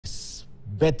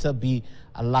better be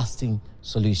a lasting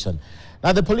solution.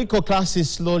 Now, the political class is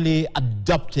slowly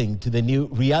adapting to the new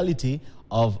reality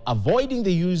of avoiding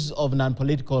the use of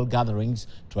non-political gatherings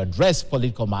to address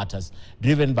political matters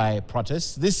driven by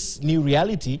protests. This new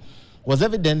reality was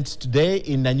evident today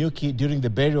in Nanyuki during the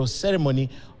burial ceremony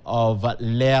of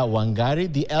Leah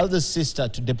Wangari, the elder sister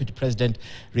to Deputy President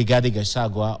Rigathi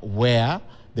Gachagua, where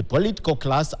the political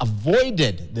class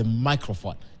avoided the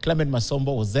microphone. Clement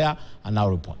Masombo was there and now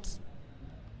reports.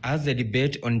 As the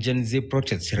debate on Gen Z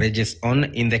protests rages on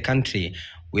in the country,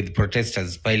 with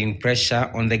protesters piling pressure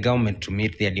on the government to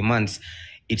meet their demands,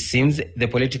 it seems the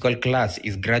political class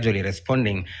is gradually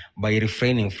responding by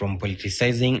refraining from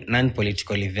politicizing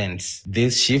non-political events.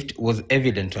 This shift was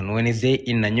evident on Wednesday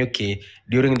in Nanyuki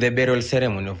during the burial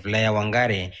ceremony of Leah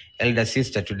Wangari, elder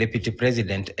sister to Deputy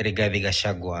President Rigathi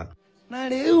Gachagua.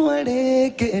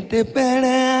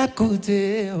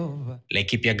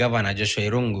 Laikipia Governor Joshua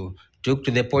Irungu took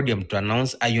to the podium to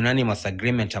announce a unanimous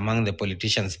agreement among the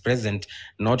politicians present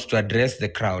not to address the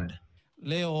crowd.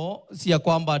 Leo si ya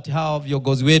kwamba ati hao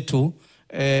viongozi wetu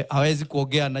hawezi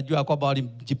kuongea. Najua kwamba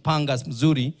walijipanga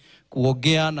mzuri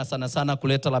kuongea na sana sana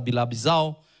kuleta labilabi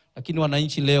zao, lakini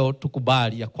wananchi leo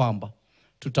tukubali ya kwamba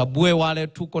tutabue wale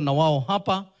tuko na wao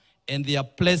hapa and their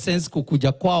presence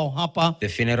kukuja kwao hapa. The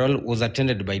funeral was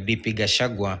attended by DP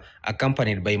Gachagua,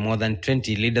 accompanied by more than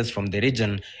 20 leaders from the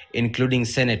region, including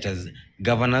senators,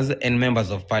 governors, and members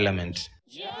of parliament.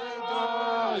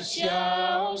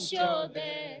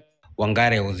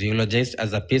 Wangari was eulogized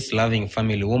as a peace-loving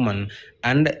family woman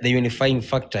and the unifying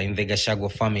factor in the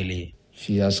Gachagua family.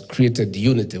 She has created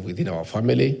unity within our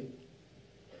family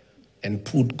and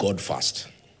put God first.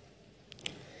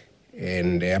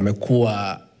 And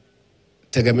amekuwa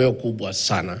tegemeo kubwa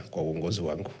sana kwa uongozi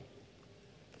wangu,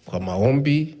 kwa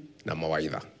maombi na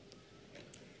mawaidha.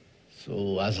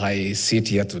 So as I sit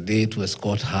here today to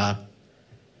escort her,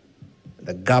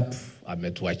 the gap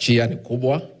ametuachia ni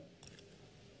kubwa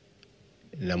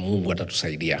na Mungu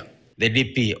atatusaidia. The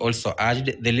DP also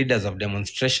urged the leaders of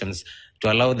demonstrations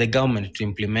to allow the government to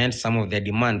implement some of their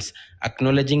demands,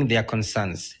 acknowledging their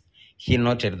concerns. He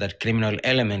noted that criminal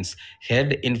elements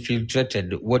had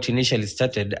infiltrated what initially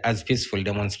started as peaceful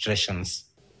demonstrations.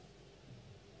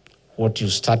 What you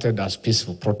started as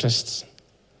peaceful protests,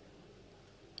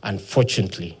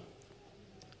 unfortunately,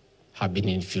 have been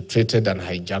infiltrated and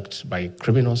hijacked by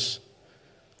criminals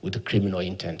with a criminal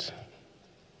intent,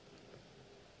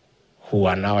 who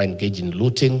are now engaged in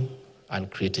looting and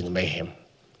creating mayhem.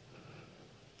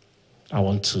 I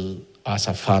want to, as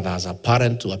a father, as a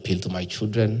parent, to appeal to my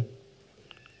children,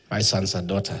 my sons and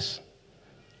daughters.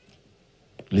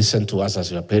 Listen to us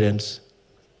as your parents.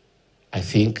 I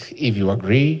think if you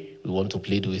agree, we want to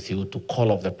plead with you to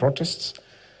call off the protests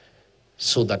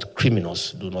so that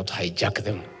criminals do not hijack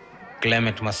them.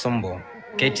 Clement Masombo,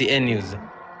 KTN News,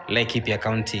 Laikipia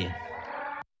County.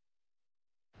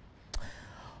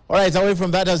 All right, away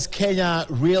from that, as Kenya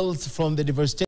reels from the devastation